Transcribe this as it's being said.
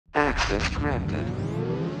Access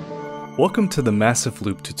granted. Welcome to the Massive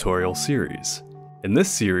Loop tutorial series. In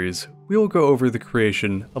this series, we will go over the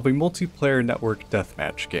creation of a multiplayer network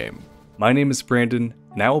deathmatch game. My name is Brandon,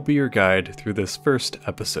 and I will be your guide through this first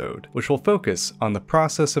episode, which will focus on the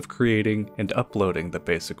process of creating and uploading the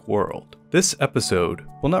basic world. This episode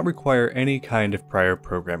will not require any kind of prior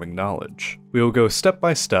programming knowledge. We will go step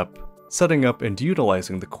by step, setting up and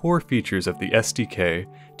utilizing the core features of the SDK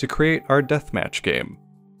to create our deathmatch game.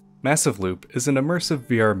 Massive Loop is an immersive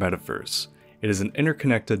VR metaverse. It is an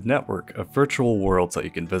interconnected network of virtual worlds that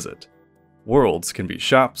you can visit. Worlds can be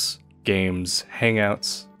shops, games,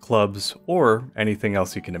 hangouts, clubs, or anything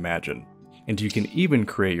else you can imagine. And you can even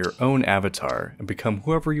create your own avatar and become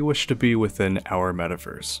whoever you wish to be within our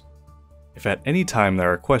metaverse. If at any time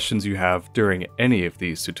there are questions you have during any of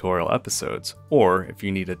these tutorial episodes, or if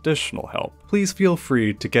you need additional help, please feel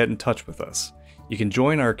free to get in touch with us. You can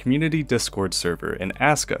join our community Discord server and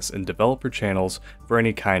ask us in developer channels for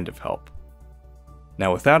any kind of help.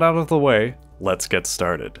 Now with that out of the way, let's get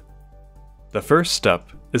started. The first step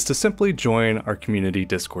is to simply join our community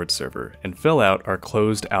Discord server and fill out our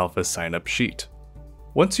closed alpha sign-up sheet.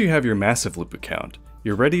 Once you have your Massive Loop account,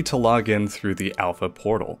 you're ready to log in through the alpha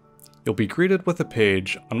portal. You'll be greeted with a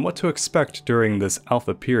page on what to expect during this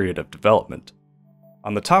alpha period of development.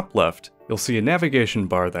 On the top left, you'll see a navigation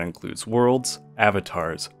bar that includes worlds,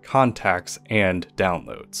 avatars, contacts, and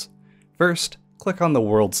downloads. First, click on the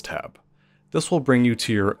Worlds tab. This will bring you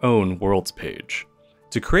to your own Worlds page.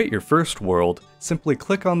 To create your first world, simply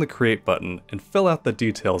click on the Create button and fill out the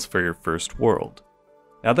details for your first world.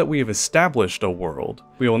 Now that we have established a world,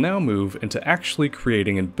 we will now move into actually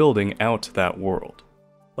creating and building out that world.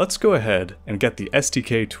 Let's go ahead and get the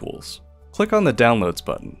SDK tools. Click on the Downloads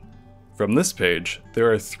button. From this page,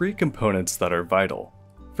 there are three components that are vital.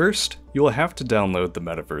 First, you will have to download the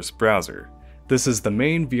Metaverse browser. This is the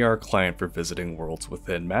main VR client for visiting worlds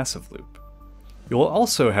within Massive Loop. You will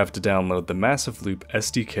also have to download the Massive Loop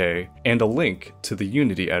SDK and a link to the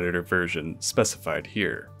Unity editor version specified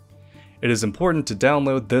here. It is important to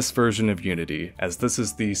download this version of Unity, as this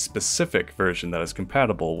is the specific version that is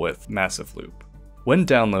compatible with Massive Loop. When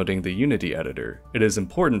downloading the Unity editor, it is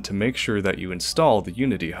important to make sure that you install the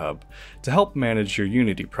Unity Hub to help manage your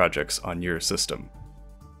Unity projects on your system.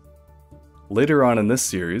 Later on in this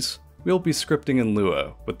series, we'll be scripting in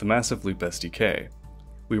Lua with the Massive Loop SDK.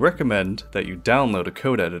 We recommend that you download a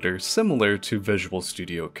code editor similar to Visual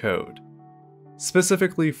Studio Code.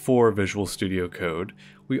 Specifically for Visual Studio Code,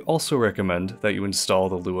 we also recommend that you install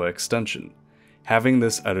the Lua extension. Having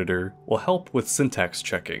this editor will help with syntax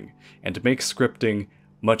checking and make scripting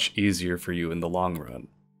much easier for you in the long run.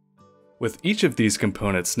 With each of these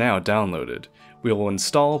components now downloaded, we will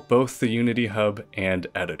install both the Unity Hub and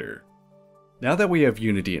editor. Now that we have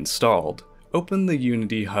Unity installed, open the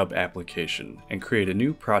Unity Hub application and create a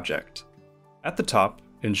new project. At the top,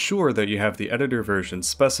 ensure that you have the editor version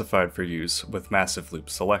specified for use with Massive Loop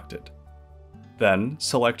selected. Then,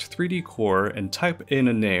 select 3D Core and type in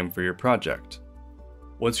a name for your project.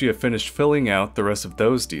 Once you have finished filling out the rest of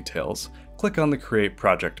those details, click on the Create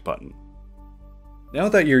Project button. Now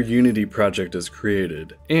that your Unity project is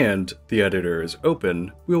created and the editor is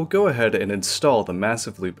open, we will go ahead and install the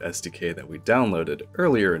Massive Loop SDK that we downloaded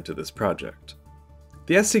earlier into this project.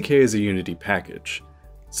 The SDK is a Unity package.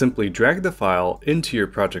 Simply drag the file into your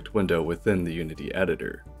project window within the Unity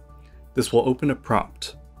editor. This will open a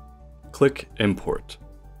prompt. Click Import.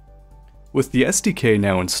 With the SDK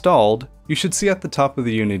now installed, you should see at the top of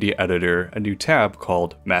the Unity editor a new tab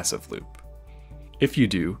called Massive Loop. If you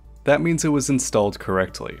do, that means it was installed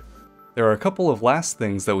correctly. There are a couple of last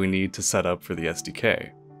things that we need to set up for the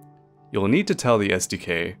SDK. You'll need to tell the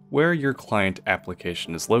SDK where your client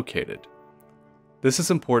application is located. This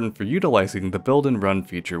is important for utilizing the build and run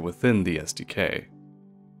feature within the SDK.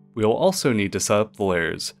 We will also need to set up the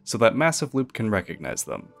layers so that Massive Loop can recognize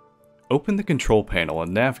them. Open the control panel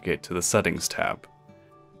and navigate to the Settings tab.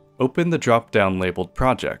 Open the drop-down labeled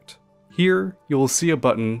Project. Here, you will see a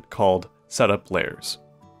button called Set Up Layers.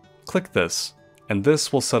 Click this, and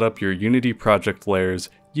this will set up your Unity project layers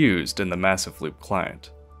used in the Massive Loop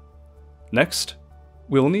client. Next,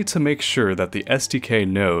 we will need to make sure that the SDK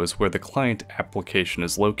knows where the client application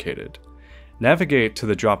is located. Navigate to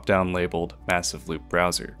the drop-down labeled Massive Loop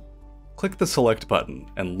Browser. Click the Select button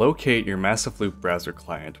and locate your Massive Loop browser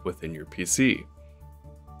client within your PC.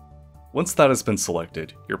 Once that has been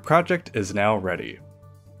selected, your project is now ready.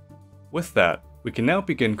 With that, we can now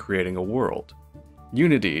begin creating a world.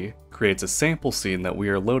 Unity creates a sample scene that we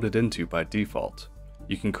are loaded into by default.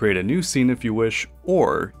 You can create a new scene if you wish,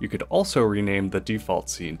 or you could also rename the default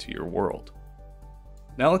scene to your world.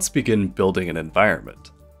 Now let's begin building an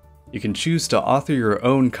environment. You can choose to author your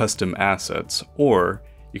own custom assets, or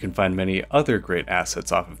you can find many other great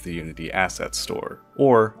assets off of the Unity Asset Store,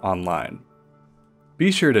 or online.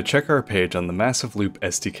 Be sure to check our page on the Massive Loop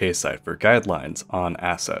SDK site for guidelines on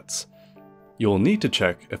assets. You will need to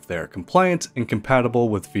check if they are compliant and compatible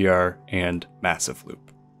with VR and Massive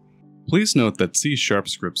Loop. Please note that C#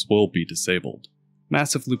 scripts will be disabled.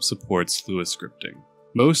 Massive Loop supports Lua scripting.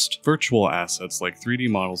 Most virtual assets like 3D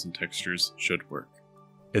models and textures should work.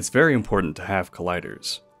 It's very important to have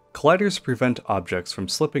colliders. Colliders prevent objects from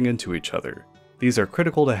slipping into each other. These are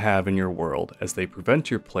critical to have in your world as they prevent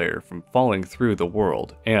your player from falling through the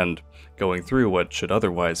world and going through what should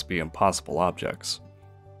otherwise be impossible objects.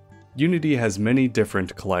 Unity has many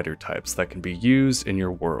different collider types that can be used in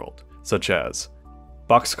your world, such as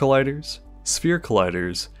box colliders, sphere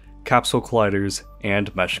colliders, capsule colliders,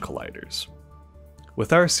 and mesh colliders.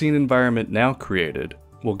 With our scene environment now created,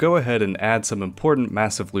 we'll go ahead and add some important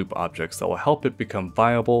Massive Loop objects that will help it become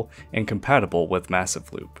viable and compatible with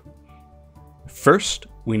Massive Loop. First,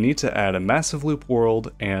 we need to add a Massive Loop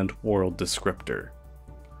world and world descriptor.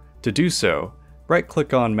 To do so,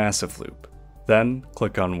 right-click on Massive Loop, then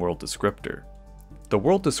click on World Descriptor. The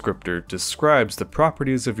world descriptor describes the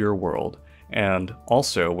properties of your world and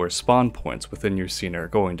also where spawn points within your scene are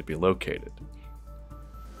going to be located.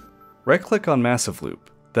 Right-click on Massive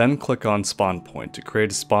Loop, then click on Spawn Point to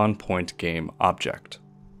create a Spawn Point Game object.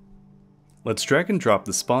 Let's drag and drop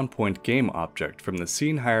the Spawn Point Game object from the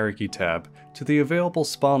Scene Hierarchy tab to the Available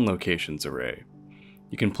Spawn Locations array.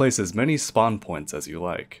 You can place as many spawn points as you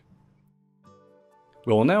like.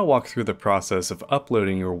 We will now walk through the process of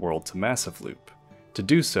uploading your world to Massive Loop. To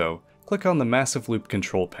do so, click on the Massive Loop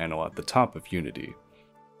control panel at the top of Unity.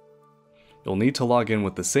 You'll need to log in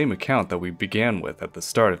with the same account that we began with at the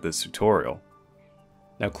start of this tutorial.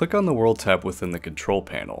 Now click on the World tab within the control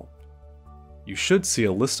panel. You should see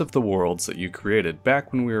a list of the worlds that you created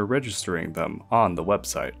back when we were registering them on the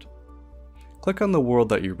website. Click on the world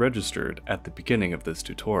that you registered at the beginning of this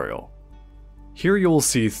tutorial. Here you will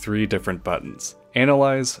see 3 different buttons: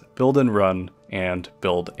 Analyze, Build and Run, and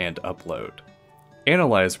Build and Upload.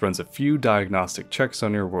 Analyze runs a few diagnostic checks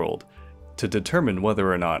on your world to determine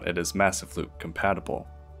whether or not it is Massive Loop compatible.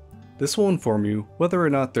 This will inform you whether or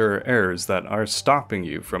not there are errors that are stopping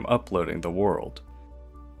you from uploading the world.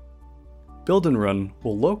 Build and Run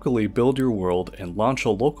will locally build your world and launch a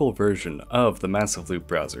local version of the Massive Loop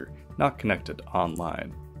browser, not connected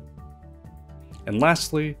online. And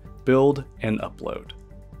lastly, Build and Upload.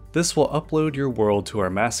 This will upload your world to our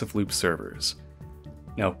Massive Loop servers.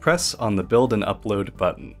 Now press on the Build and Upload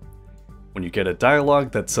button. When you get a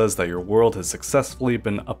dialog that says that your world has successfully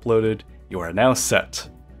been uploaded, you are now set.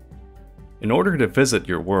 In order to visit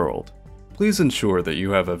your world, please ensure that you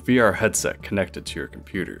have a VR headset connected to your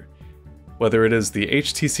computer. Whether it is the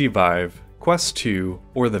HTC Vive, Quest 2,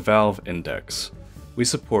 or the Valve Index, we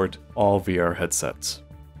support all VR headsets.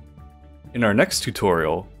 In our next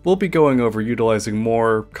tutorial, we'll be going over utilizing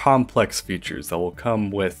more complex features that will come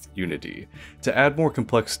with Unity to add more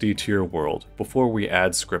complexity to your world before we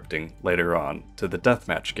add scripting later on to the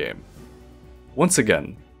deathmatch game. Once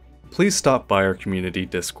again, please stop by our community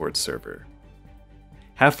Discord server.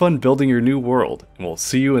 Have fun building your new world, and we'll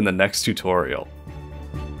see you in the next tutorial.